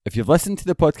If you've listened to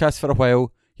the podcast for a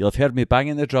while, you'll have heard me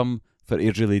banging the drum for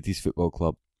Airdrie Ladies Football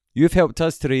Club. You've helped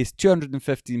us to raise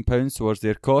 £215 towards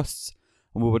their costs,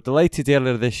 and we were delighted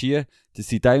earlier this year to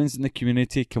see Downs in the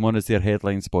Community come on as their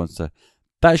headline sponsor.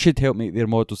 That should help make their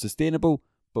model sustainable,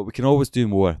 but we can always do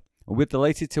more. And we're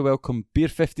delighted to welcome Beer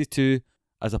 52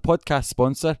 as a podcast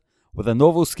sponsor with a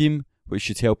novel scheme which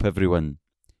should help everyone.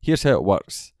 Here's how it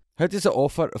works. How does an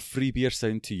offer of free beer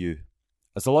sound to you?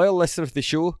 As a loyal listener of the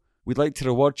show, we'd like to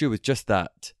reward you with just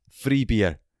that, free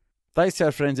beer. Thanks to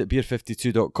our friends at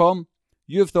beer52.com,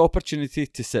 you have the opportunity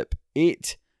to sip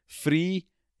 8 free,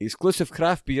 exclusive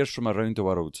craft beers from around the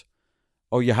world.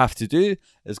 All you have to do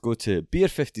is go to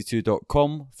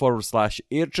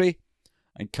beer52.com/Airdrie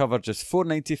and cover just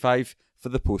 $4.95 for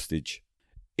the postage.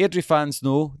 Airdrie fans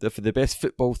know that for the best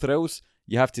football thrills,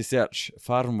 you have to search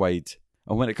far and wide.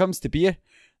 And when it comes to beer,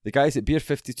 the guys at Beer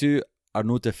 52 are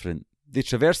no different. They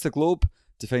traverse the globe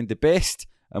to find the best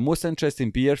and most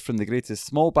interesting beer from the greatest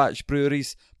small batch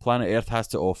breweries planet Earth has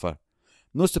to offer.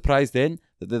 No surprise then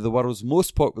that they're the world's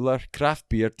most popular craft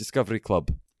beer discovery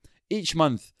club. Each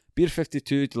month, Beer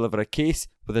 52 deliver a case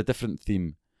with a different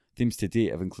theme. Themes to date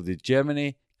have included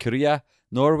Germany, Korea,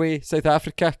 Norway, South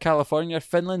Africa, California,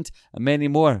 Finland and many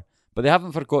more. But they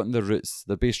haven't forgotten their roots.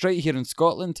 They're based right here in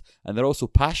Scotland and they're also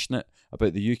passionate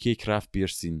about the UK craft beer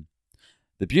scene.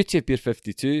 The beauty of Beer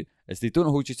 52 is they don't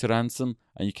hold you to ransom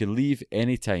and you can leave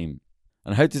any time.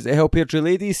 And how does it help Airdrie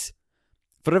Ladies?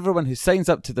 For everyone who signs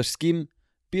up to their scheme,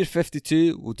 Beer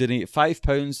 52 will donate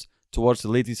 £5 towards the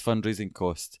ladies' fundraising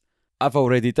cost. I've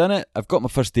already done it, I've got my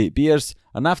first 8 beers,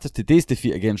 and after today's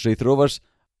defeat against Raith Rovers,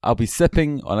 I'll be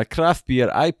sipping on a craft beer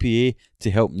IPA to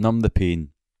help numb the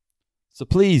pain. So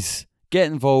please,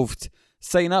 get involved,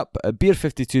 sign up at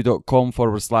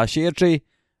beer52.com/Airdrie,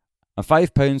 and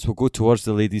 £5 will go towards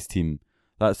the ladies' team.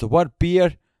 That's the word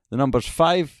beer, the numbers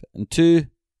 5 and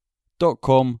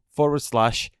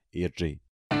 2.com/Airdrie.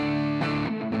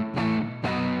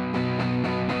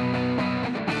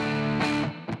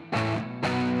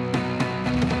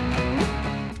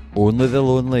 Only the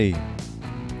lonely.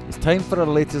 It's time for our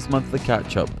latest monthly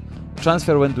catch-up.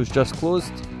 Transfer window's just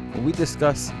closed, and we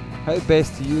discuss how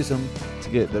best to use them to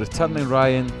get the returning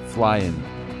Ryan flying.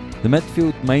 The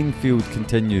midfield minefield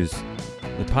continues.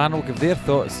 The panel give their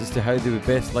thoughts as to how they would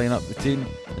best line up the team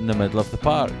in the middle of the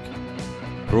park.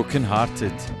 Broken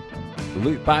hearted. We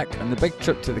look back on the big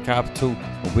trip to the capital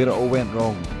and where it all went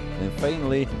wrong. And then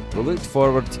finally, we looked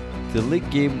forward to the league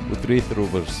game with Raith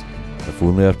Rovers. If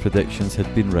only our predictions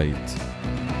had been right.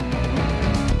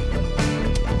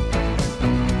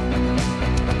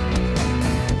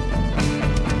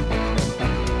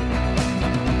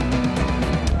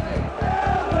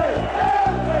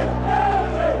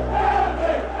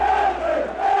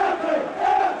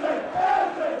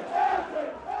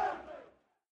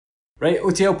 Right,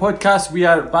 OTL Podcast, we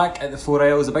are back at the 4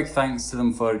 Isles. A big thanks to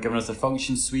them for giving us their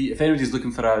function suite. If anybody's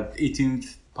looking for a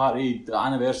 18th party,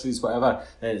 anniversaries, whatever,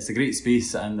 it's a great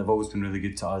space and they've always been really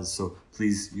good to us, so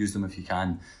please use them if you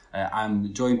can.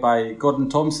 I'm joined by Gordon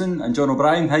Thompson and John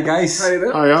O'Brien. Hi guys. Hi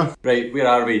there. Hiya. Right, where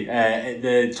are we?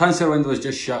 The transfer window is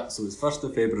just shut, so it's 1st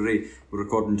of February. We're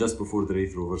recording just before the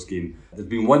Raith Rovers game. There's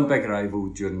been one big arrival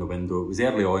during the window. It was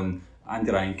early on.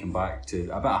 Andy Ryan came back to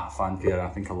a bit of fanfare.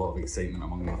 I think a lot of excitement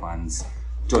among the fans.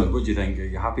 John, what do you think? Are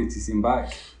you happy to see him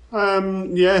back?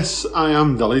 Yes, I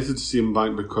am delighted to see him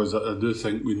back because I do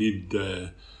think we need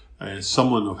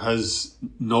someone of his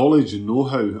knowledge and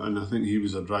know-how, and I think he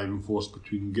was a driving force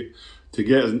between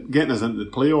getting us into the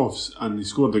playoffs, and he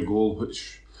scored a goal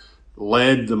which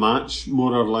led the match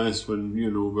more or less when we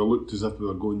looked as if we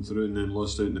were going through and then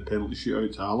lost out in the penalty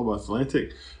shootout to Alloa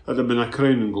Athletic. It'd have been a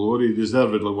crowning glory. He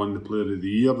deservedly won the Player of the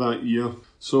Year that year.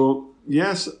 So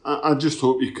yes, I just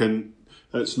hope you can.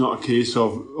 It's not a case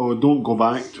of, don't go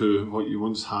back to what you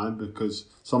once had, because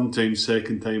sometimes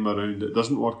second time around it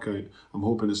doesn't work out. I'm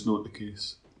hoping it's not the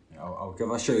case. I'll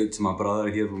give a shout out to my brother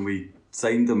here. When we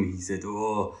signed him, he said,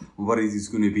 I'm worried he's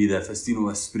going to be the Faustino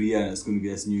Asprilla and it's going to be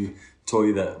this new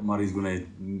toy that Murray's going to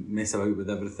mess about with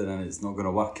everything and it's not going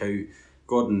to work out.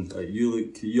 Gordon,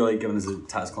 you like giving us a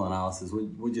tactical analysis.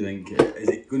 What do you think? Is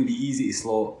it going to be easy to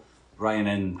slot Ryan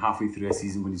in halfway through a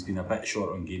season when he's been a bit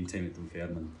short on game time at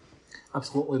Dunfermline?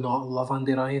 Absolutely not. I love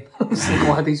Andy Ryan. I'm so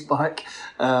glad he's back.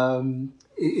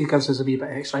 He gives us a wee bit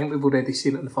extra. I think we've already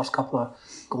seen it in the first couple of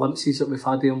glimpses that we've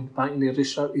had of him back in the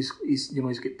Irish shirt. He's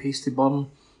got pace to burn.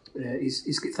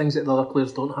 He's got things that the other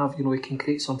players don't have. He can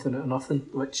create something out of nothing,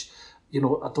 which I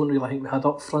don't really think we had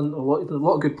up front a lot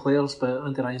of good players, but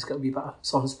Andy Ryan's got a wee bit of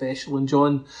something special. And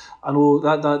John, I know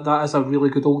that is a really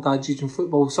good old adage in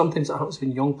football. Sometimes it happens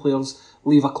when young players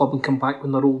leave a club and come back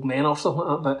when they're old men or something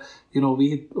like that. But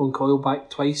we had Owen Coyle back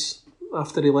twice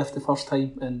after he left the first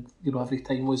time, and every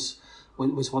time was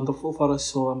wonderful for us.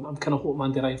 So I'm kind of hoping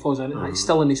Andy Ryan falls into that. He's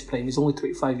still in his prime. He's only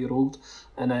 25-year-old,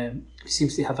 and he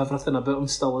seems to have everything about him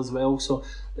still as well. So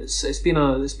it's been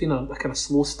a kind of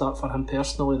slow start for him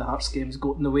personally. The Hearts game's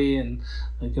got in the way, and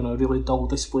a really dull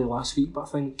display last week. But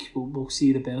I think we'll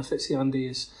see the benefits of Andy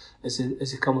as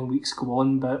the coming weeks go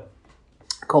on. But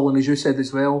Colin, as you said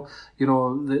as well, the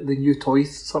new toy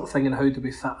sort of thing, and how do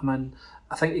we fit him in?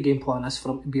 I think the game plan is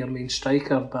for him to be our main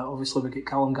striker, but obviously we get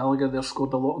Callum Gallagher there,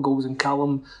 scored a lot of goals, and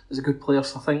Callum is a good player,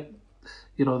 so I think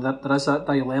there is that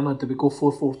dilemma. Do we go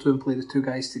 4-4-2 and play the two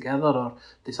guys together, or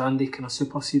does Andy kind of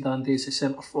supersede Andy as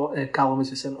the Callum as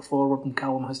the centre forward, and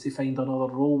Callum has to find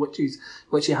another role, which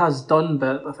he has done,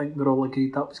 but I think we're all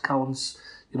agreed that was Callum's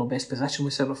best position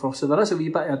with centre forward. So there is a wee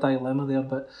bit of a dilemma there,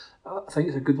 but I think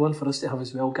it's a good one for us to have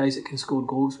as well, guys that can score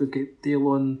goals. We've got Dale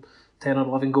on 10 or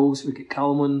 11 goals, we get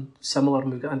Callum on similar,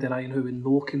 and we've got Andy Ryan who we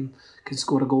know can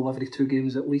score a goal every 2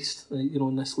 games at least,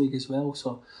 in this league as well.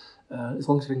 So as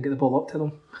long as we can get the ball up to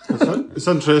them. It's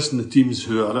interesting, the teams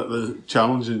who are at the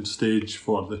challenging stage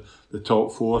for the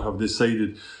top 4 have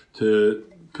decided to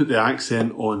put the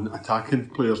accent on attacking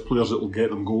players that will get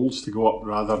them goals to go up,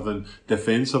 rather than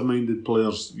defensive minded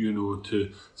players,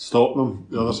 to stop them,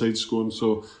 the other side scoring.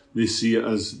 So they see it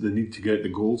as the need to get the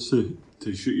goals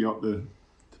to shoot you up the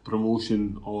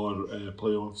promotion or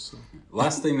playoffs.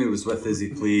 Last time he was with us, he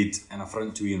played in a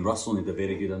front to Ian Russell and had a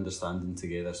very good understanding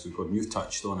together. So Gordon, you've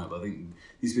touched on it, but I think there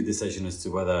needs to be a decision as to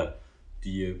whether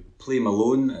do you play him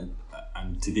alone,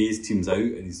 and today's team's out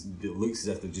and it looks as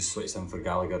if they've just switched him for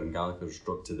Gallagher and Gallagher's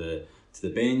dropped to the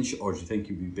bench, or do you think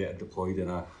he'd be better deployed in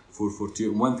a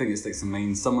 4-4-2? And one thing that sticks in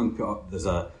mind, someone put up, there's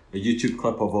a YouTube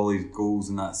clip of all his goals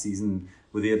in that season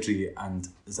with Airdrie, and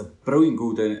there's a brilliant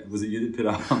goal down, was it you that put it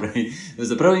up, right?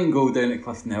 There's a brilliant goal down at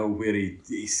Clifton Hill where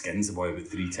he skins the boy about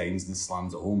 3 times and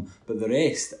slams it home, but the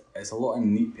rest, it's a lot of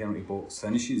neat penalty box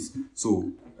finishes.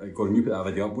 So Gordon, you put that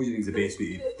video up, what do you think is the best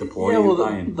way to deploy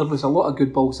Ryan? There was a lot of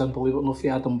good balls in, believe it or not, for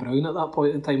Adam Brown at that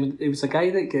point in time, and it was a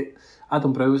guy that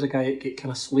Adam Brown was a guy that get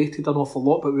kind of slated an awful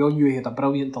lot, but we all knew he had a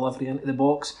brilliant delivery into the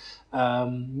box.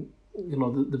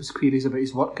 There was queries about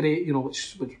his work rate,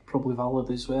 which was probably valid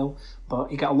as well. But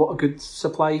he got a lot of good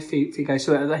supply for guys.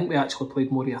 So I think we actually played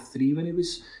more of a 3 when he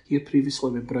was here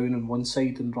previously, with Brown on one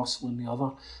side and Russell on the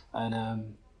other.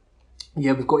 And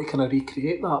we've got to kind of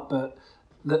recreate that. But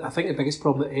I think the biggest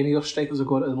problem that any of our strikers have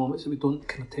got at the moment is that we don't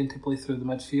kind of tend to play through the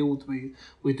midfield.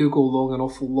 We do go long an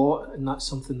awful lot, and that's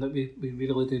something that we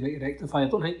really do need to rectify. I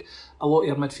don't think a lot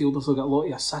of our midfielders will get a lot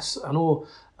of assists. I know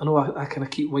I kind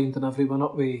of keep winding everyone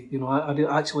up with, I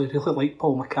actually really like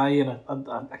Paul Mackay, and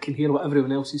I can hear what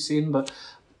everyone else is saying, but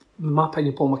in my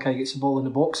opinion, Paul Mackay gets the ball in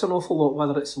the box an awful lot,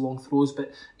 whether it's the long throws,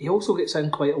 but he also gets in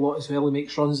quite a lot as well. He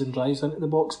makes runs and drives into the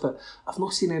box, but I've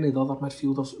not seen any of the other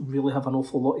midfielders really have an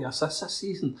awful lot of assists this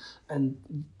season, and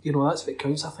that's what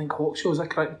counts. I think Hawkshaw's a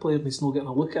cracking player and he's not getting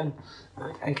a look in.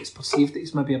 I think it's perceived that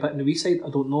he's maybe a bit in the wee side,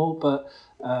 I don't know, but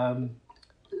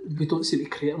we don't seem to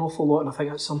create an awful lot, and I think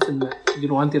that's something that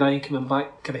Andy Ryan coming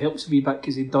back kind of helps a wee bit,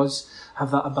 because he does have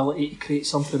that ability to create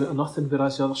something out of nothing,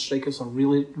 whereas the other strikers are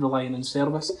really relying on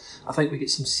service. I think we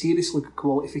get some seriously good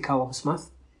quality for Callum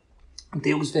Smith.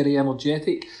 Dale's very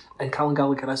energetic, and Callum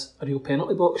Gallagher is a real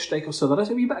penalty box striker, so there is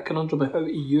a wee bit of conundrum about how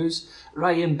to use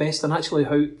Ryan best, and actually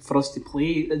how for us to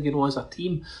play as a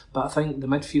team. But I think the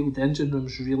midfield, the engine room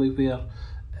is really where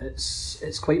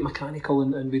it's quite mechanical,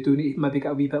 and we do need to maybe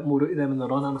get a wee bit more out of them in the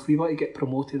run. And if we want to get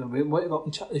promoted or we want to go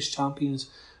up as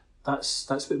champions, that's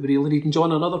what we really need. And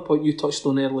John, another point you touched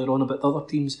on earlier on about the other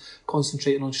teams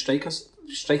concentrating on strikers.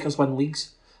 Strikers win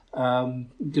leagues. You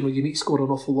need to score an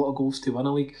awful lot of goals to win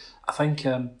a league. I think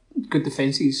good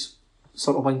defences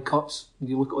sort of win cups.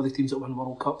 You look at all the teams that win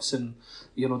World Cups and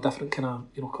different kind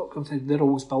of cup competitions, they're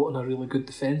always built on a really good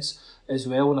defence as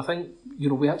well. And I think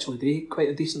we actually do quite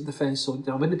a decent defence, so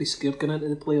I wouldn't be scared going into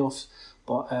the playoffs.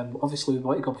 But obviously we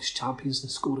want to go up as champions, and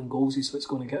scoring goals is what's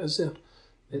going to get us there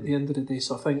at the end of the day.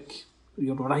 So I think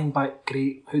Ryan back,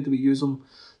 great. How do we use him?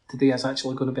 Today is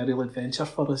actually going to be a real adventure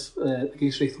for us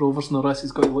against Raith Rovers, and the rest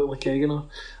is going to look like egg in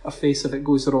our face if it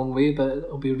goes the wrong way. But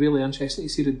it'll be really interesting to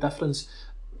see the difference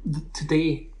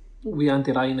today. We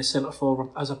Andy Ryan as centre forward,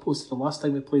 as opposed to the last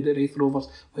time we played at Raith Rovers,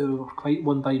 where we were quite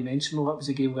one dimensional. That was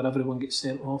a game where everyone gets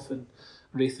sent off, and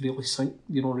Raith really sunk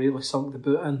the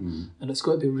boot in. And it's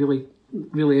got to be really,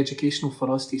 really educational for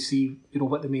us to see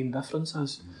what the main difference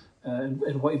is.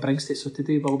 and what he brings to it. So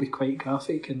today will be quite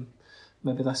graphic, and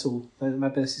maybe this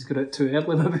is going out too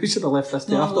early. Maybe we should have left this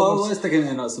to afterwards. Let's dig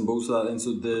into nuts and bolts of that then.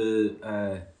 So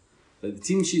the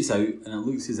team sheet's out, and it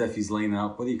looks as if he's lining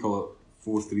up. What do you call it?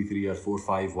 4-3-3 or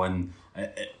 4-5-1.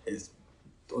 It's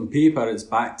on paper. It's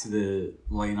back to the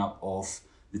lineup of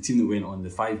the team that went on the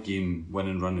 5-game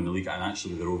winning run in the league, and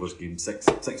actually the Rovers game, six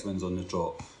wins on the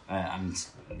trot. And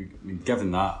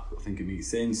given that, I think it makes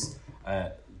sense.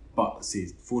 But say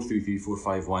 4-3-3,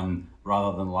 4-5-1,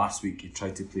 rather than last week, he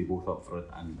tried to play both up front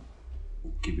and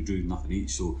we drew nothing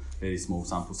each, so very small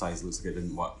sample size. Looks like it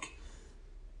didn't work.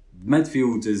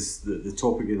 Midfield is the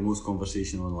topic of the most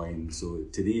conversation online. So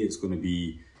today it's going to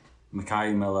be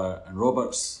Mackay, Miller and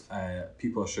Roberts.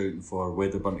 People are shouting for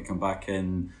Wedderburn to come back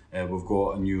in. We've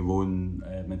got a new loan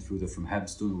midfielder from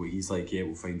Hibs. Don't know what he's like yet.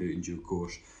 We'll find out in due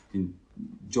course. I mean,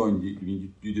 John,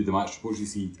 you do the match reports, you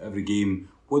see every game.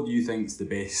 What do you think is the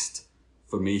best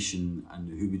formation,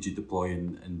 and who would you deploy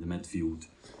in the midfield?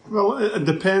 Well, it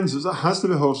depends. It has to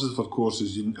be horses for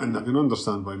courses, and I can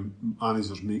understand why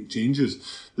managers make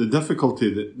changes. The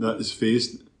difficulty that is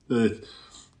faced,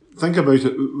 think about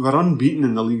it, we're unbeaten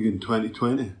in the league in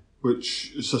 2020,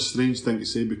 which is a strange thing to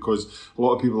say because a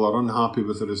lot of people are unhappy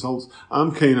with the results.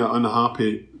 I'm kind of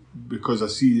unhappy because I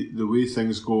see the way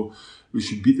things go. We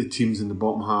should beat the teams in the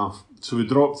bottom half. So we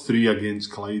dropped 3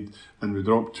 against Clyde and we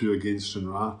dropped 2 against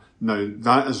Stranraer. Now,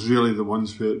 that is really the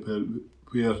ones where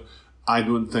I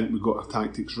don't think we got our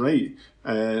tactics right.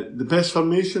 The best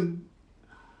formation,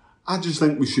 I just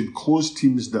think we should close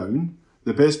teams down.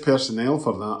 The best personnel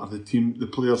for that are the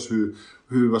players who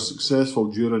were successful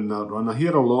during that run. I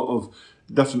hear a lot of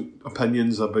different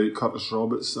opinions about Curtis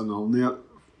Roberts, and I'll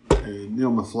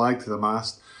nail my flag to the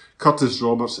mast. Curtis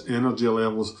Roberts' energy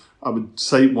levels, I would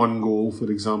cite one goal,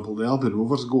 for example, the Albion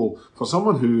Rovers goal. For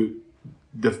someone who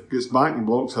gets back and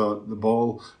blocks the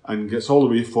ball and gets all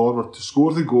the way forward to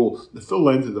score the goal, the full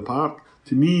length of the park,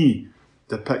 to me,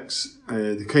 depicts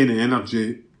the kind of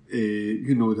energy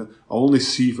that I only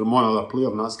see from one other player,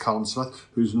 and that's Callum Smith,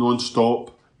 who's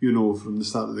non-stop, from the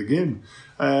start of the game.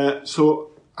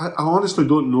 So I honestly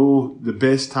don't know the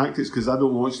best tactics because I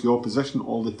don't watch the opposition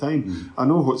all the time. I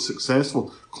know what's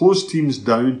successful. Close teams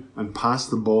down and pass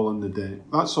the ball on the deck.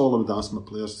 That's all I would ask my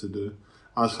players to do.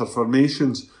 As for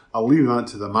formations, I'll leave that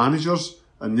to the managers,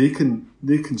 and they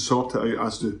can sort it out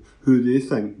as to who they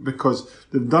think, because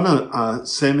they've done a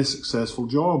semi-successful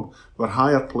job. We're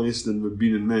higher placed than we've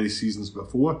been in many seasons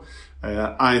before.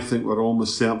 I think we're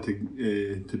almost certain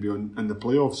to be in the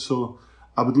playoffs, so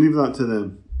I would leave that to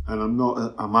them. And I'm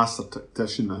not a master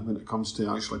tactician when it comes to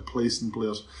actually placing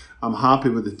players. I'm happy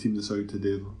with the team that's out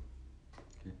today,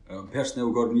 though. Okay.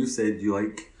 Personnel, Gordon, you said you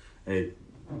like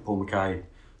Paul Mackay.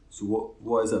 So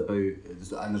what is it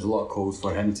about? And there's a lot of calls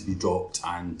for him to be dropped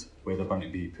and Wedderburn to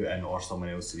be put in or someone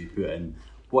else to be put in.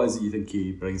 What is it you think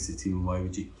he brings to the team, and why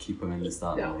would you keep him in the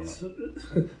starting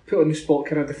lineup? Put on the spot,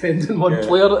 kind of defending one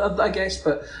player, I guess.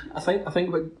 But I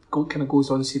think what kind of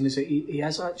goes on scene is that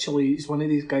he's one of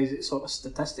these guys that's sort of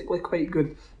statistically quite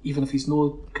good, even if he's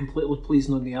not completely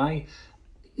pleasing on the eye.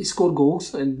 He scored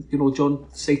goals, and John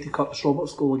cited Curtis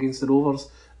Roberts' goal against the Rovers.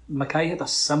 Mackay had a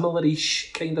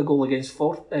similar-ish kind of goal against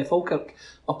Falkirk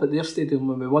up at their stadium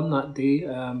when we won that day.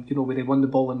 Where they won the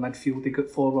ball in midfield, they got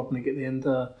forward and they get the end.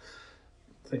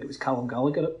 I think it was Callum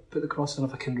Gallagher that put the cross in,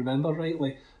 if I can remember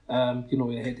rightly. When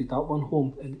he headed that one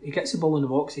home, and he gets the ball in the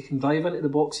box. He can drive into the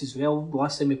box as well. The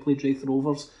last time he played Raith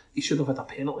Rovers, he should have had a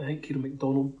penalty. I think Kieran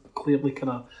McDonald clearly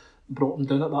kind of brought him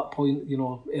down at that point,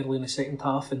 early in the second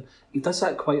half, and he does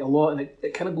that quite a lot, and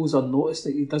it kind of goes unnoticed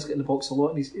that he does get in the box a lot,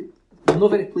 and he's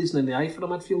not very pleasing in the eye for a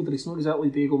midfielder. He's not exactly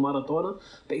Diego Maradona,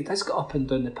 but he does get up and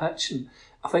down the pitch, and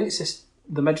I think it's just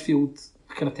the midfield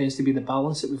kind of tends to be the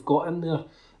balance that we've got in there.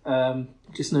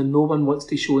 Just now, no one wants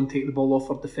to show and take the ball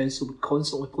off our defence, so we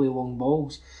constantly play long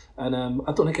balls. And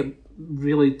I don't think it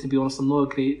really, to be honest, I'm not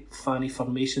a great fan of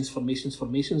formations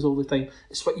all the time.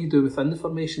 It's what you do within the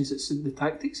formations, it's the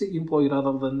tactics that you employ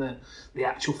rather than the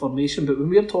actual formation. But when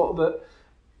we're talking about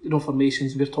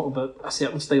formations, we're talking about a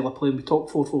certain style of play. When we talk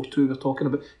 4-4-2, we're talking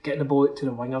about getting the ball out to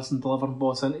the wingers and delivering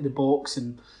balls into the box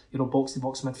and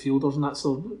box-to-box midfielders and that.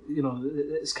 So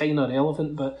it's kind of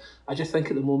relevant, but I just think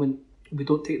at the moment we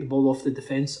don't take the ball off the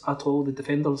defence at all. The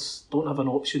defenders don't have an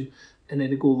option, and then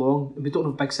they go long, and we don't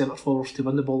have big centre forwards to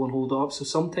win the ball and hold it up. So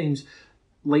sometimes,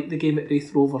 like the game at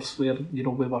Raith Rovers, where we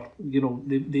were,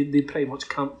 they pretty much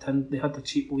camped in. They had the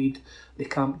cheap lead, they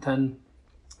camped in,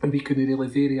 and we couldn't really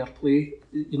vary our play,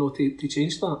 to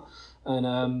change that.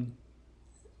 And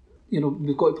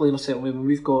we've got to play in a certain way. When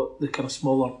we've got the kind of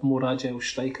smaller, more agile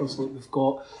strikers like we've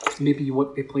got, maybe you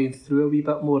want to be playing through a wee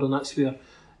bit more, and that's where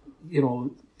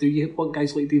do you want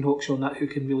guys like Dean Hawkshaw and that who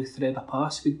can really thread a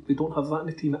pass? We don't have that in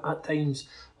the team at times,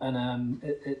 and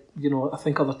I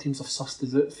think other teams have sussed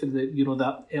us out for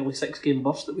that early 6-game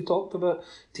burst that we talked about.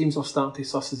 Teams are starting to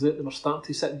suss us out. They were starting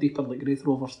to sit deeper like Raith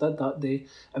Rovers did that day,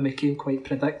 and became quite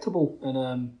predictable.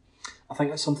 And I think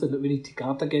that's something that we need to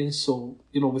guard against. So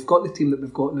we've got the team that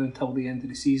we've got now until the end of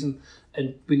the season,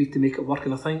 and we need to make it work.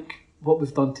 And I think what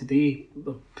we've done today,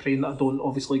 praying that I don't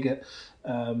obviously get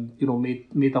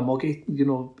made a muggy,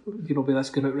 with this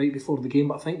going out right before the game.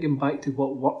 But I think going back to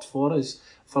what worked for us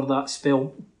for that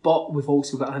spell, but we've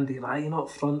also got Andy Ryan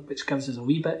up front, which gives us a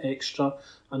wee bit extra.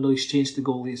 I know he's changed the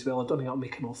goalie as well. I don't think that'll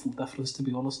make an awful difference, to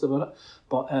be honest about it.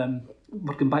 But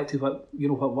we're going back to what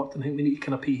worked, and I think we need to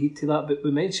kind of pay heed to that. But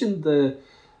we mentioned the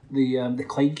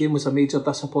Clyde game was a major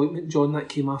disappointment, John. That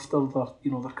came after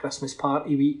their Christmas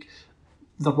party week.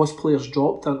 There was players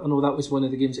dropped. I know that was one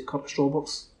of the games that Curtis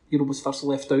Roberts was first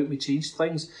left out. We changed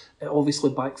things. It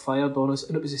obviously backfired on us,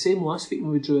 and it was the same last week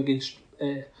when we drew against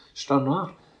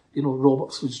Stranraer.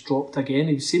 Roberts was dropped again.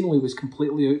 He seemingly was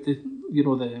completely out.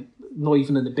 Not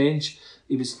even in the bench.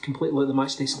 He was completely out the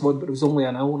matchday squad. But it was only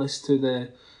an illness to the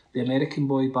American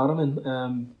boy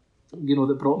Barrowman.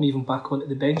 That brought me even back onto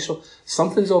the bench. So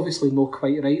something's obviously not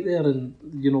quite right there, and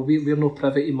we're no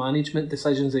privy to management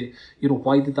decisions of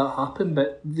why did that happen.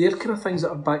 But they're kind of things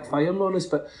that are backfiring on us.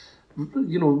 But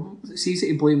it's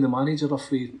easy to blame the manager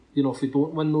if we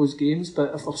don't win those games.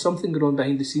 But if there's something going on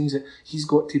behind the scenes that he's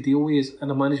got to deal with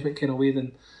in a management kind of way,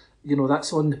 then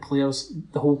that's on the players.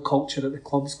 The whole culture at the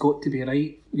club's got to be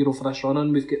right. For this run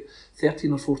in, we've got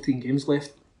 13 or 14 games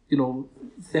left.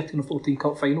 13 or 14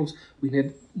 cup finals. We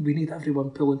need everyone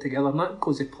pulling together, and that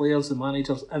because the players, the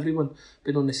managers, everyone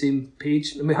being on the same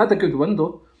page. And we had a good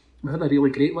window. We had a really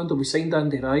great window. We signed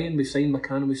Andy Ryan, we signed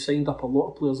McCann, we've signed up a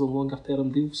lot of players on longer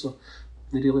term deals, so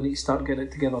they really need to start getting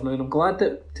it together now. And I'm glad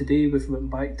that today we've went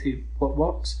back to what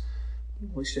works.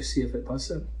 Let's just see if it does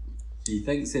then. Do you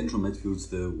think central midfield's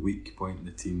the weak point in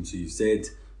the team? So you've said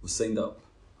we've signed up,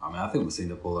 I think we've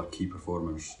signed up all our key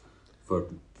performers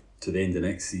to the end of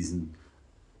next season.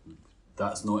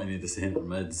 That's not any of the centre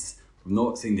mids. We've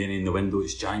not signed any in the window.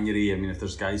 It's January. If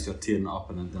there's guys who are tearing it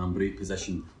up in a number 8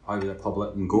 position, why would a club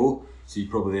let them go? So you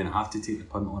probably then have to take the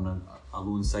punt on a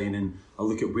loan signing. I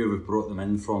look at where we've brought them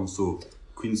in from. So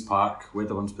Queen's Park,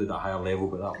 Wedderburn's played at a higher level,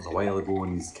 but that was a while ago,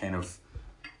 and he's kind of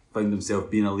found himself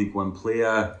being a League One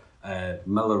player.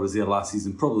 Miller was there last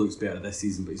season, probably looks better this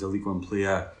season, but he's a League One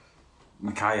player.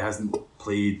 Mackay hasn't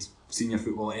played senior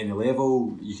football at any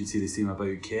level. You could say the same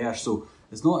about Kerr. So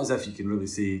it's not as if you can really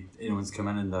say anyone's come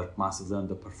in and they're massively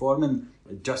underperforming.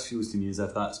 It just feels to me as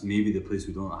if that's maybe the place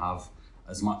we don't have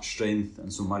as much strength,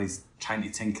 and so Murray's trying to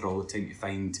tinker all the time to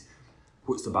find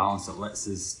what's the balance that lets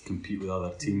us compete with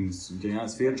other teams. Do you think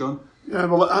that's fair, John? Yeah,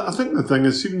 well, I think the thing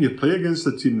is, see, when you play against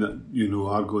a team that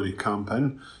are going to camp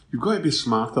in, you've got to be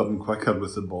smarter and quicker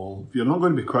with the ball. If you're not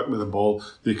going to be quick with the ball,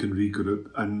 they can regroup.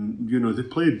 And they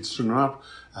played. Stranraer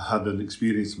had an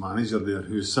experienced manager there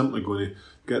who's simply going to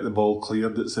get the ball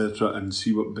cleared, etc., and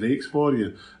see what breaks for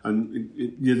you. And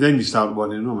then you start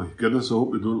wondering, oh my goodness, I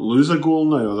hope we don't lose a goal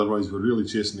now, otherwise we're really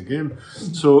chasing the game.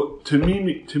 So to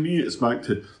me, it's back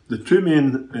to the two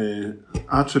main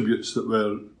attributes that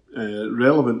were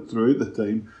relevant throughout the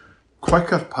time: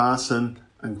 quicker passing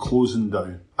and closing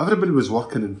down. Everybody was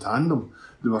working in tandem.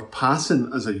 They were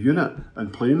passing as a unit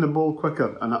and playing the ball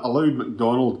quicker, and it allowed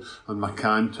McDonald and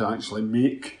McCann to actually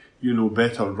make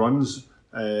better runs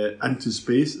into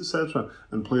space, etc.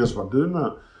 And players were doing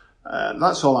that.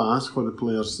 That's all I ask for the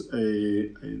players,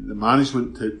 the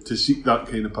management to seek that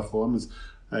kind of performance.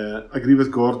 I agree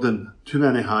with Gordon. Too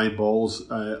many high balls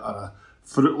are a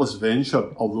fruitless venture,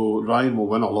 although Ryan will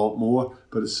win a lot more,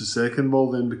 but it's the second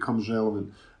ball then becomes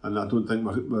relevant, and I don't think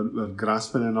we're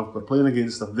grasping enough. We're playing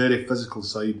against a very physical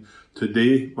side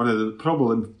today, one of the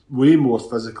probably way more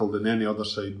physical than any other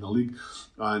side in the league,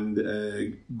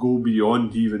 and go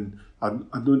beyond even.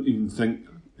 I don't even think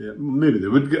maybe they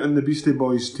would get in the Beastie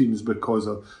Boys teams because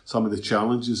of some of the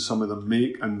challenges some of them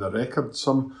make and the record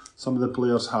some of the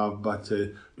players have, but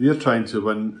they're trying to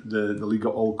win the league at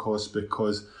all costs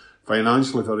because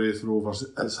financially for Raith Rovers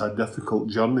it's a difficult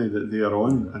journey that they are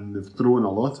on, and they've thrown a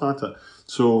lot at it.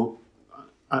 So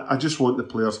I just want the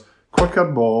players quicker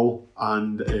ball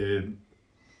and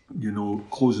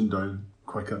closing down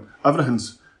quicker.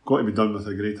 Everything's got to be done with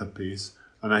a greater pace.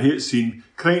 And I hate seeing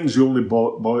Crichton's the only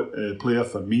player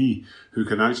for me who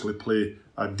can actually play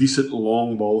a decent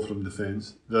long ball from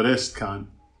defence. The rest can't,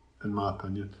 in my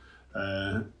opinion.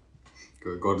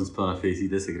 Gordon's pulling a face, he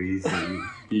disagrees.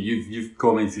 You've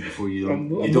commented before, you I'm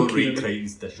don't not rate keen.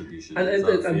 Crichton's distribution. And Is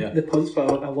that fair? the punts,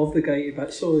 but I love the guy to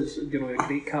bits. So is a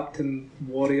great captain,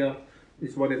 warrior.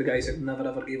 He's one of the guys that never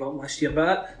ever gave up last year.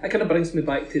 But that kind of brings me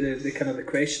back to the kind of the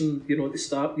question, at the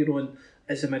start, and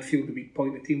is the midfield the weak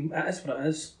point of the team? It is what it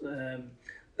is.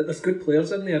 But there's good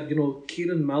players in there.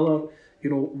 Kieran Miller,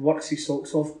 works his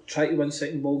socks off, try to win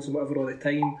second balls and whatever all the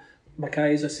time.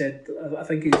 Mackay, as I said, I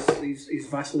think he's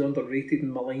vastly underrated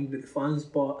and maligned with the fans,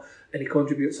 and he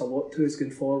contributes a lot to us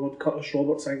going forward. Curtis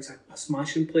Roberts, I think, is a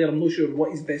smashing player. I'm not sure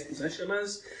what his best position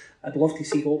is. I'd love to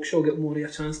see Hawkshaw get more of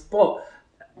a chance, but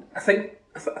I think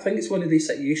it's one of these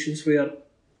situations where,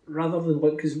 rather than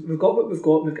look, because we've got what we've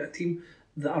got, we've got a team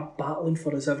that are battling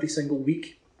for us every single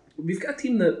week. We've got a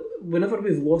team that, whenever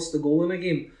we've lost the goal in a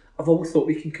game, I've always thought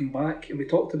we can come back. And we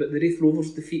talked about the Raith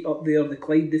Rovers defeat up there, the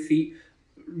Clyde defeat.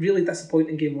 Really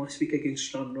disappointing game last week against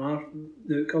Stranraer,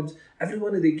 the outcomes. Every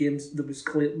one of the games, there was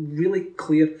really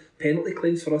clear penalty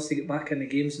claims for us to get back in the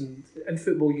games, and in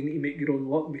football you need to make your own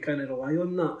luck, we can't rely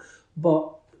on that.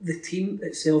 But the team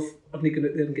itself are not going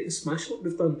out there and getting smashed like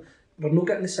we've done. We're not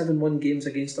getting the 7-1 games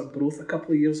against Arbroath a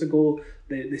couple of years ago,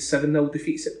 the 7-0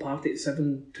 defeats at Partick,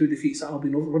 7-2 defeats at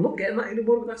Albion Over. We're not getting that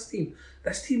anymore with this team.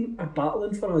 This team are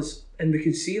battling for us, and we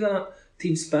can see that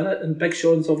team spirit, and Big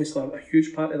Sean's obviously a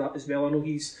huge part of that as well. I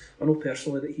know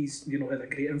personally that he's had a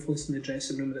great influence in the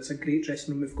dressing room, and it's a great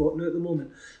dressing room we've got now at the moment,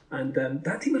 and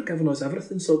that team are giving us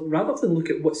everything. So rather than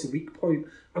look at what's the weak point,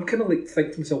 I'm kind of like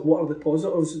think to myself, what are the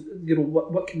positives,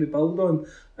 what can we build on,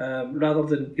 rather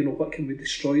than what can we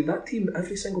destroy. That team,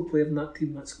 every single player in that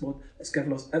team, that squad, is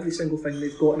giving us every single thing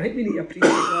they've got, and I think we need to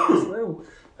appreciate that as well.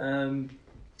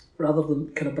 Rather than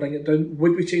kind of bring it down.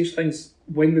 Would we change things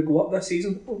when we go up this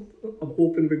season? I'm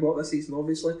hoping we go up this season,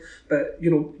 obviously. But,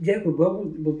 yeah, we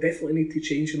will. We'll definitely need to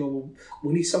change. We'll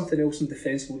need something else in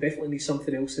defence. We'll definitely need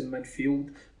something else in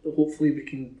midfield. Hopefully we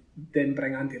can then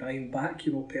bring Andy Ryan back,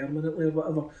 permanently or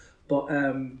whatever. But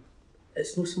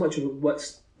it's not so much about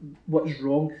what's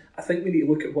wrong. I think we need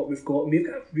to look at what we've got. We've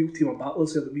got a real team of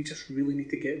battlers there that we just really need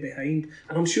to get behind,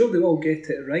 and I'm sure they will get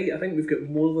it right. I think we've got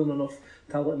more than enough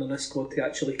talent in this squad to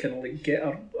actually kind of get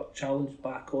our challenge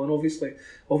back on. Obviously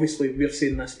we're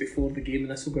saying this before the game,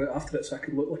 and this will go out after it, so I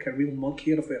could look like a real mug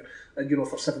here if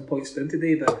we're 7 points down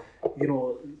today. But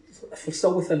if we're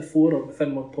still within 4 or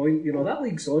within 1 point, that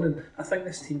league's on, and I think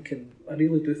this team can. I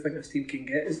really do think this team can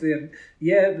get us there.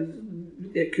 Yeah,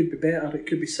 it could be better. It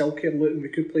could be silkier looking. We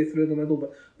could play through the middle,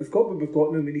 but we've got what we've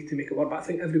got now. We need to make it work. But I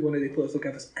think every one of the players will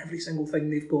give us every single thing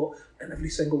they've got in every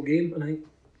single game, and I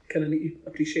kind of need to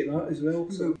appreciate that as well.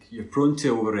 So you're prone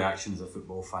to overreaction as a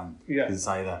football fan. Yeah. Because it's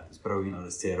either it's brilliant or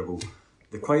it's terrible.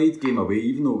 The Clyde game away,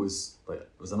 even though it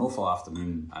was an awful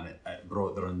afternoon and it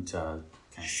brought the run to a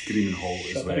kind of screaming halt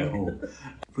as well.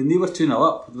 When they were 2-0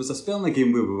 up, there was a spell in the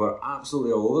game where we were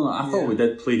absolutely all over them. I thought we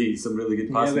did play some really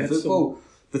good passing football.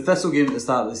 The Thistle game at the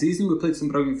start of the season, we played some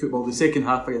brilliant football. The second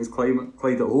half against Clyde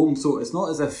at home, so it's not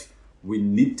as if we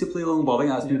need to play long ball. I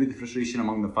think that's maybe the frustration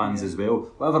among the fans as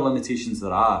well. Whatever limitations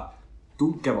there are,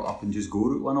 don't give it up and just go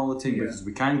route one all the time, because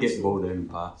we can get the ball down and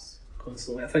pass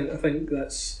constantly. I think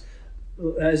that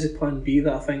is a plan B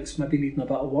that I think's maybe needing a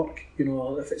bit of work.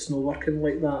 If it's not working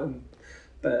like that,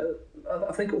 but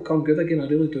I think it'll come good again. I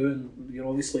really do. And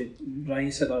obviously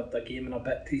Ryan said a game and a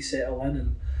bit to settle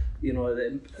in,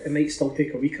 and it might still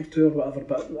take a week or two or whatever,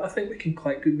 but I think we can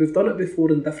click. We've done it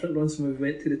before in different runs when we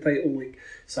went to the title, like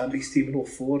Sandy's team in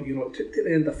 04. It took to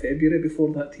the end of February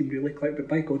before that team really clicked, but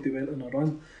by God, they went on a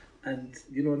run. And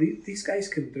these guys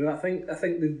can do it. I think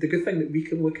the good thing that we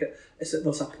can look at is that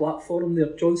there's a platform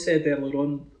there. John said earlier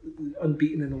on,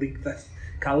 unbeaten in the league this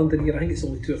calendar year. I think it's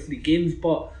only 2 or 3 games,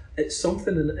 but it's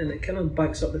something, and it kind of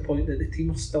backs up the point that the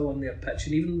team are still on their pitch,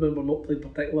 and even when we're not playing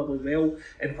particularly well,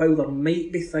 and while there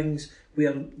might be things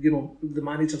where the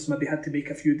managers maybe had to make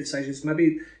a few decisions,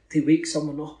 maybe to wake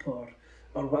someone up or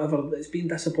whatever, it's been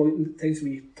disappointing at times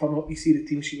when you turn up, you see the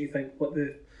team sheet, and you think,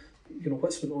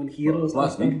 what's went on here? Well,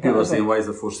 last week people were saying, why is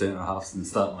there 4 centre halves in the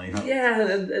starting lineup?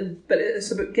 Yeah, but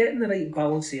it's about getting the right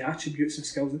balance of attributes and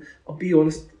skills. And I'll be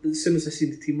honest, as soon as I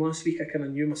seen the team last week, I kind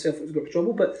of knew myself it was going to be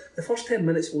trouble. But the first 10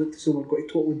 minutes we looked as though we were going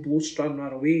to totally blow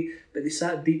Stranraer away. But they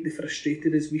sat deep, they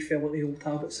frustrated as we fell into old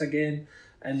habits again.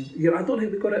 And I don't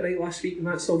think we got it right last week, and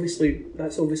that's obviously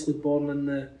born in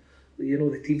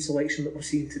the team selection that we're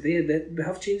seeing today. That we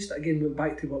have changed it again, went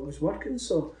back to what was working.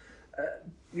 So.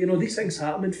 These things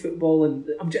happen in football, and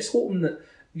I'm just hoping that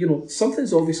you know,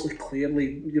 something's obviously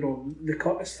clearly, you know, the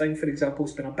Curtis thing, for example,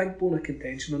 has been a big bone of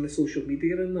contention on the social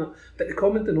media and that. But the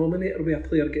common denominator with a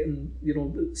player getting, you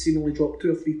know, seemingly dropped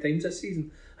 2 or 3 times this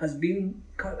season has been,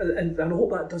 and I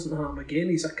hope that doesn't happen again.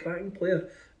 He's a cracking player.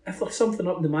 If there's something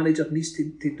up, the manager needs to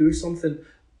do something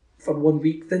for 1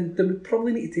 week, then we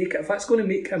probably need to take it. If that's going to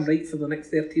make him right for the next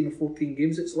 13 or 14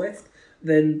 games that's left,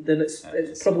 then it's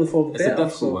probably for the better. It's a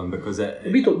difficult one because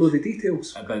we don't know the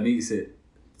details. But it makes it,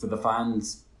 for the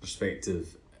fans'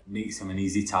 perspective, it makes him an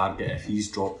easy target. If he's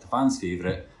dropped the fans'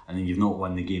 favourite and then you've not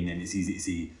won the game, then it's easy to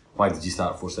see why did you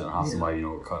start 4 centre halves and why you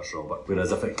not cut Shaw. But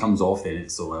whereas if it comes off, then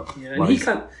it's so well. Yeah, and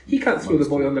he can't throw the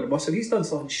boy under the bus if he's done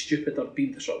something stupid or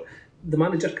been disruptive. The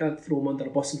manager can't throw him under a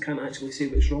bus and can't actually say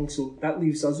what's wrong, so that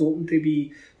leaves us open to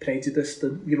be prejudiced,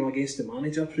 you know, against the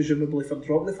manager, presumably, for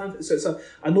dropping the fan. So it's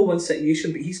a no-win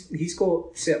situation, but he's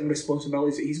got certain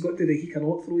responsibilities that he's got to do. He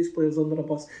cannot throw his players under a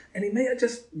bus, and he might have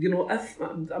just, you know, if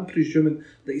I'm presuming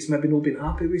that he's maybe not been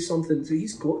happy with something, so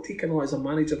he's got to kind of, as a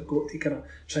manager, got to kind of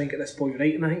try and get this boy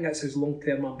right, and I think that's his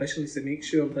long-term ambition, is to make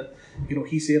sure that, you know,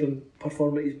 he's there and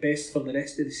performing at his best for the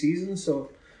rest of the season. So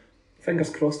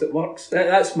fingers crossed it works.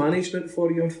 That's management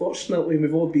for you, unfortunately.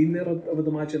 We've all been there, I would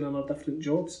imagine, in our different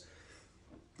jobs.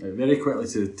 Very quickly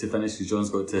to finish, because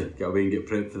John's got to get away and get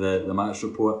prepped for the match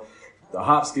report. The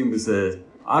Hearts game was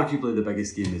arguably the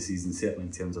biggest game of the season, certainly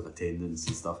in terms of attendance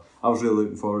and stuff. I was really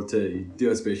looking forward to do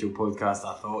a special podcast.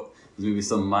 I thought there was maybe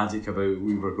some magic about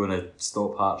we were going to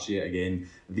stop Hearts yet again.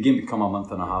 If the game had come a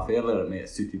month and a half earlier, it might have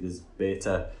suited us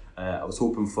better. I was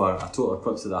hoping for a total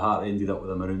eclipse of the heart, ended up with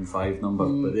a Maroon 5 number,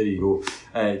 but there you go.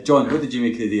 John, what did you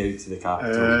make of the day out to the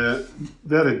capital?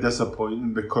 Very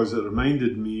disappointing, because it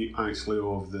reminded me actually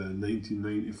of the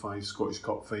 1995 Scottish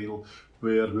Cup final,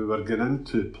 where we were going in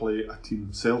to play a team,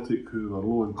 Celtic, who were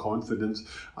low in confidence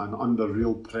and under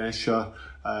real pressure,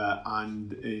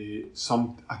 and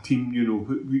a team, you know,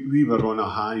 we were on a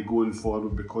high going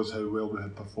forward because how well we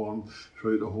had performed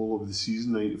throughout the whole of the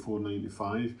season,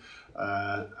 94-95.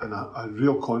 And a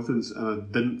real confidence, and I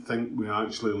didn't think we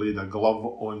actually laid a glove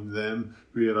on them,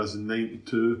 whereas in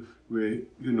 92 we,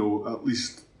 you know, at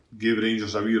least gave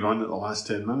Rangers a wee run at the last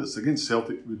 10 minutes. Against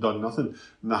Celtic we'd done nothing,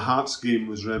 and the Hearts game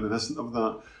was reminiscent of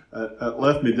that. It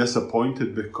left me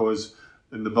disappointed, because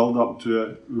in the build up to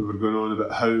it we were going on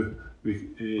about how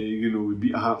we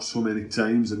beat Hearts so many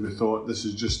times, and we thought this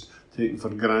is just taken for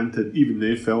granted. Even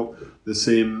they felt the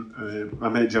same. I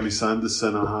met Jimmy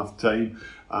Sanderson at half time,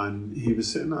 and he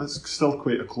was saying that's still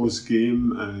quite a close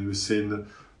game, and he was saying that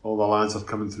all the lads are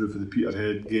coming through for the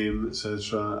Peterhead game,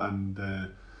 etc.,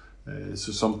 and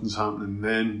so something's happening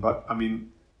then. But I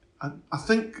mean, I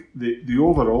think the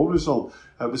overall result,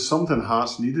 it was something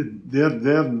Hearts needed.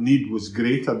 Their need was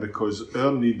greater, because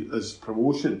our need is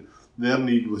promotion. Their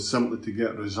need was simply to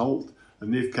get a result,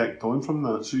 and they've kicked on from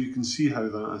that. So you can see how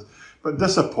that is. But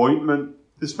disappointment,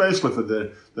 especially for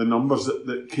the numbers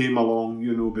that came along,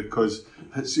 you know, because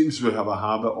it seems we have a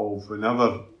habit of,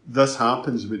 whenever this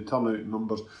happens, we turn out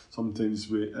numbers,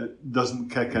 sometimes it doesn't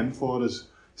kick in for us,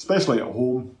 especially at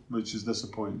home, which is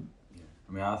disappointing.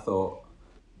 I mean, I thought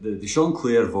the Sean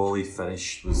Clare volley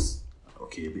finish was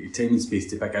okay, but your time and space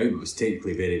to pick out, it was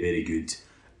technically very, very good.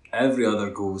 Every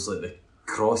other goal was like the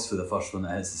cross for the first one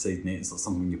that hits the side net. It's like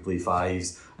something when you play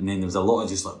fives, and then there was a lot of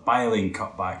just like byline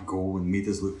cut back goal and made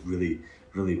us look really,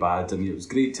 really bad. I mean, it was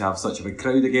great to have such a big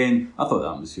crowd again. I thought the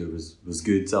atmosphere was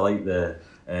good. I like the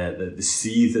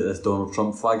seethe that this Donald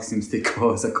Trump flag seems to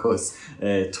cause across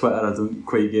Twitter. I don't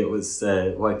quite get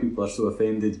why people are so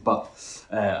offended, but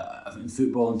in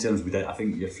football, in terms, I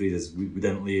think your phrase is we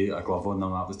didn't lay a glove on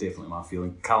them. That was definitely my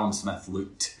feeling. Callum Smith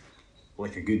looked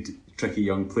like a good, tricky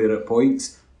young player at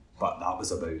points, but that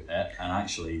was about it. And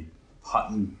actually,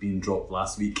 Hutton being dropped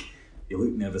last week, he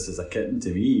looked nervous as a kitten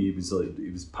to me.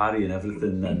 He was parrying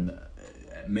everything, and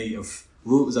it might have,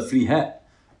 though it was a free hit,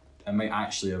 it might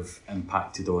actually have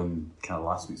impacted on kind of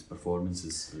last week's performance,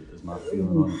 is my feeling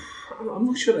on it. I'm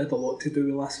not sure it had a lot to do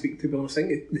with last week, to be honest. I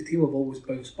think the team have always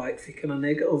bounced back for kind of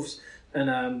negatives,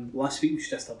 and last week was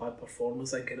just a bad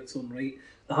performance, I think, in its own right.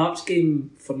 The Hearts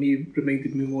game, for me,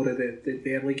 reminded me more of the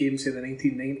early games of the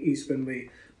 1990s,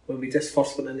 when we just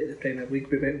first went into the Premier League.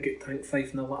 We went and get tanked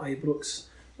 5-0 at Ibrox,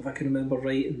 if I can remember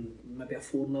right, and maybe a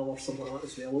 4-0 or something like that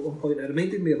as well at one point. It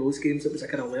reminded me of those games. It was a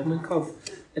kind of learning curve.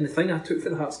 And the thing I took for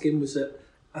the Hearts game was that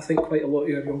I think quite a lot of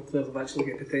your young players have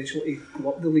actually got potential to go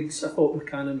up the leagues. I thought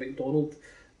McCann and McDonald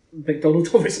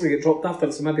obviously get dropped after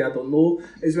it, so maybe I don't know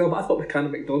as well, but I thought McCann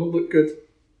and McDonald looked good.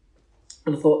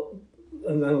 And I thought,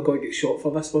 and I've got to get shot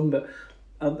for this one, but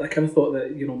I kind of thought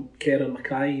that, you know, Kerr and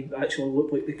Mackay actually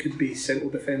looked like they could be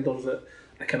central defenders at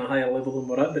a kind of higher level than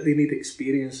we're at, but they need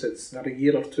experience. They're a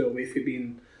year or two away from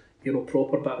being, you know,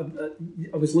 proper. But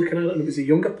I was looking at it, and it was the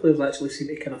younger players that actually seem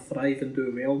to kind of thrive and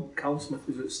do well. Callum Smith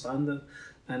was outstanding,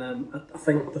 and I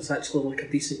think there's actually like a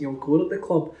decent young core at the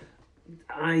club.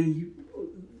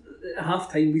 At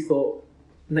half time we thought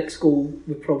next goal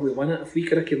would probably win it if we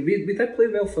could have came. We did play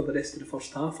well for the rest of the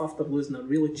first half after losing a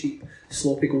really cheap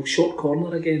sloppy goal, short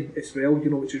corner again as well, you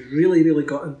know, which was really, really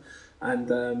gutting. And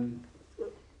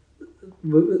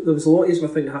there was a lot of us, I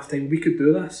think, at half time we could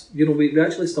do this, you know. We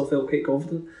actually still felt quite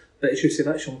confident, but as you say,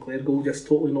 that Sean Clare goal just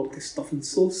totally knocked his stuffing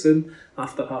so soon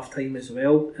after half time as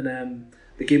well. And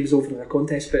the game was over in a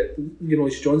contest, but you know,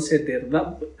 as John said there,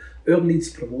 that our needs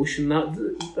promotion. That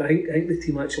I think the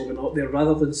team actually went up there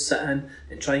rather than sit in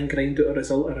and try and grind out a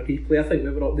result or a replay. I think we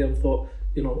were up there and thought,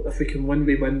 you know, if we can win,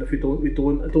 we win. If we don't, we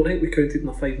don't. I don't think we counted in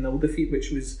a 5-0 defeat,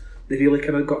 which was the really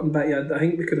kind of gutting bit. Yeah, I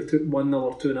think we could have took 1-0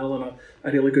 or 2-0 on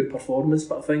a really good performance,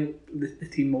 but I think the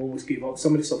team almost gave up.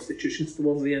 Some of the substitutions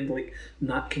towards the end, like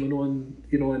Nat coming on,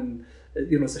 you know, and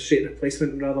you know, as a straight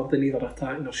replacement rather than either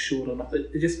attacking or shoring up.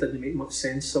 It just didn't make much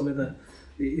sense. Some of the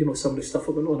stuff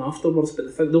that went on afterwards.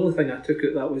 But the only thing I took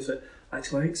out that was that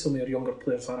actually I think some of our younger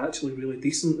players are actually really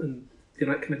decent, and you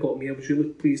know, that kind of got me. I was really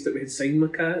pleased that we had signed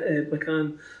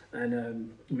McCann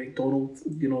and McDonald.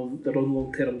 You know, they're on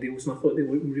long-term deals, and I thought they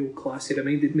looked real classy.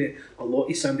 Reminded me a lot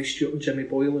of Sandy Stewart and Jimmy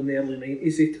Boyle in the early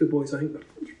 90s. They two boys, I think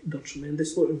they're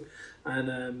tremendous looking,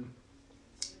 and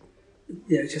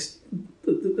yeah, it's just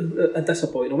a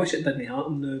disappointing. I wish it didn't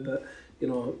happen now, but you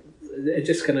know, it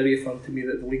just kind of reaffirmed to me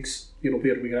that the league's, you know,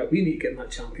 where we're at. We need to get in that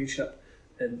championship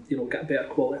and, you know, get a better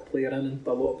quality player in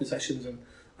a lot of positions, and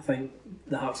I think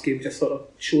the Hearts game just sort of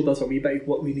showed us a wee bit of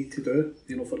what we need to do,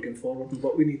 you know, for going forward and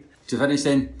what we need. To finish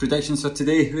then, predictions for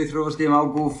today, Raith Rovers game, I'll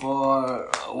go for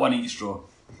 1 each draw.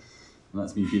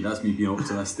 That's me being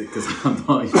optimistic, because I'm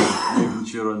not even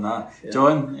sure on that. Yeah.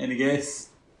 John, any guess?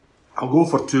 I'll go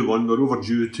for 2-1. We're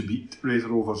overdue to beat Raith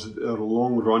Rovers. Our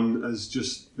long run has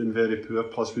just been very poor.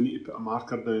 Plus, we need to put a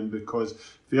marker down, because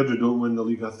if Airdrie don't win the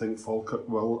league, I think Falkirk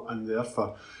will, and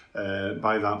therefore,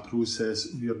 by that process,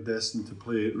 we are destined to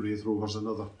play Raith Rovers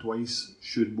another twice,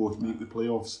 should both make the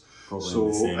playoffs. Probably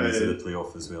the same as the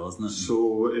playoff as well, isn't it?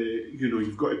 So, you know,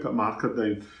 you've got to put a marker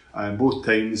down. Both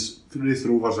times, Raith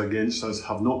Rovers against us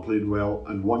have not played well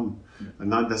and won,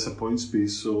 and that disappoints me.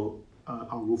 So,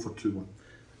 I'll go for 2-1.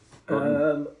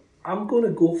 I'm going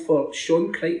to go for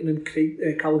Sean Crichton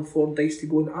and Callum Fordyce to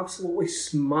go and absolutely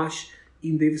smash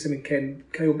Ian Davison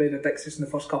and Kyle Benedictus in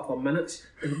the first couple of minutes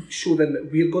and show them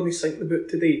that we're going to sink the boot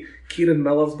today. Kieran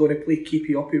Miller's going to play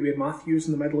keepy uppy with Matthews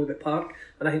in the middle of the park,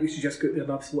 and I think we should just go out there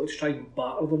and absolutely try and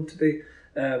batter them today.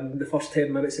 The first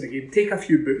 10 minutes of the game, take a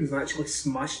few bookings and actually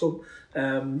smash them.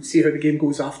 See how the game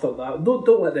goes after that.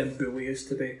 Don't let them bully us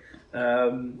today.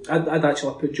 I'd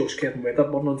actually put Josh Kerr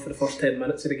Wedderburn on for the first 10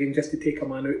 minutes of the game just to take a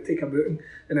man out, take a booting,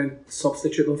 and then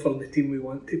substitute them for the team we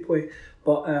want to play.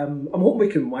 But I'm hoping we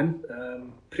can win,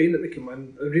 praying that we can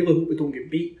win. I really hope we don't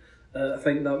get beat. I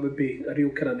think that would be a real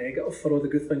kind of negative for all the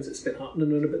good things that's been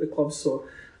happening around about the club. So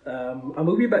I'm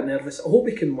a wee bit nervous. I hope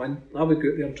we can win. I would go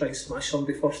out there and try and smash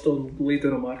somebody first and lay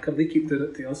down a marker. They keep doing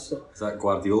it to us. So. Is that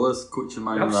Guardiola's coaching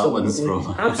manual that one's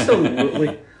from?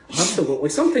 Absolutely. Absolutely.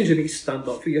 Sometimes you need to stand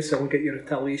up for yourself and get your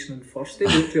retaliation in first. They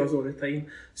do it to us all the time.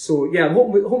 So yeah, I hope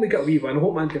we get a wee win. I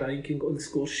hope Andy Ryan can go on the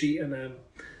score sheet, and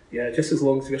yeah, just as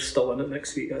long as we're still in it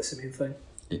next week, that's the main thing.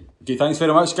 Okay, thanks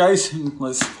very much, guys.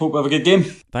 Let's hope we have a good game.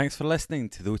 Thanks for listening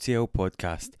to the OTL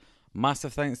podcast.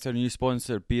 Massive thanks to our new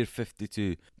sponsor, Beer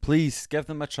 52. Please give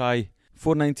them a try.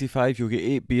 $4.95, you'll get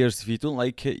 8 beers. If you don't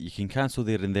like it, you can cancel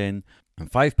there and then.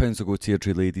 And £5 will go to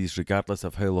Airdrie ladies, regardless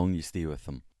of how long you stay with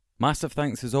them. Massive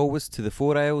thanks as always to the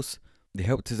 4 Isles. They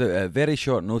helped us out at a very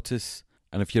short notice,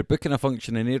 and if you're booking a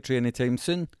function in Airdrie anytime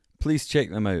soon, please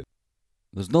check them out.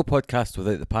 There's no podcast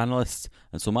without the panellists,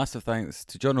 and so massive thanks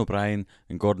to John O'Brien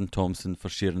and Gordon Thompson for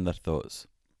sharing their thoughts.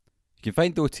 You can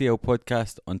find the OTL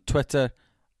podcast on Twitter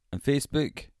and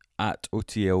Facebook at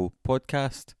OTL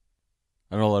Podcast,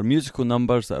 and all our musical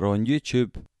numbers that are on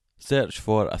YouTube, search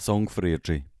for A Song for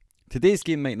Airdrie. Today's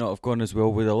game might not have gone as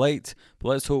well with the light, but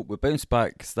let's hope we bounce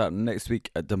back starting next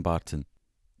week at Dumbarton.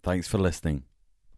 Thanks for listening.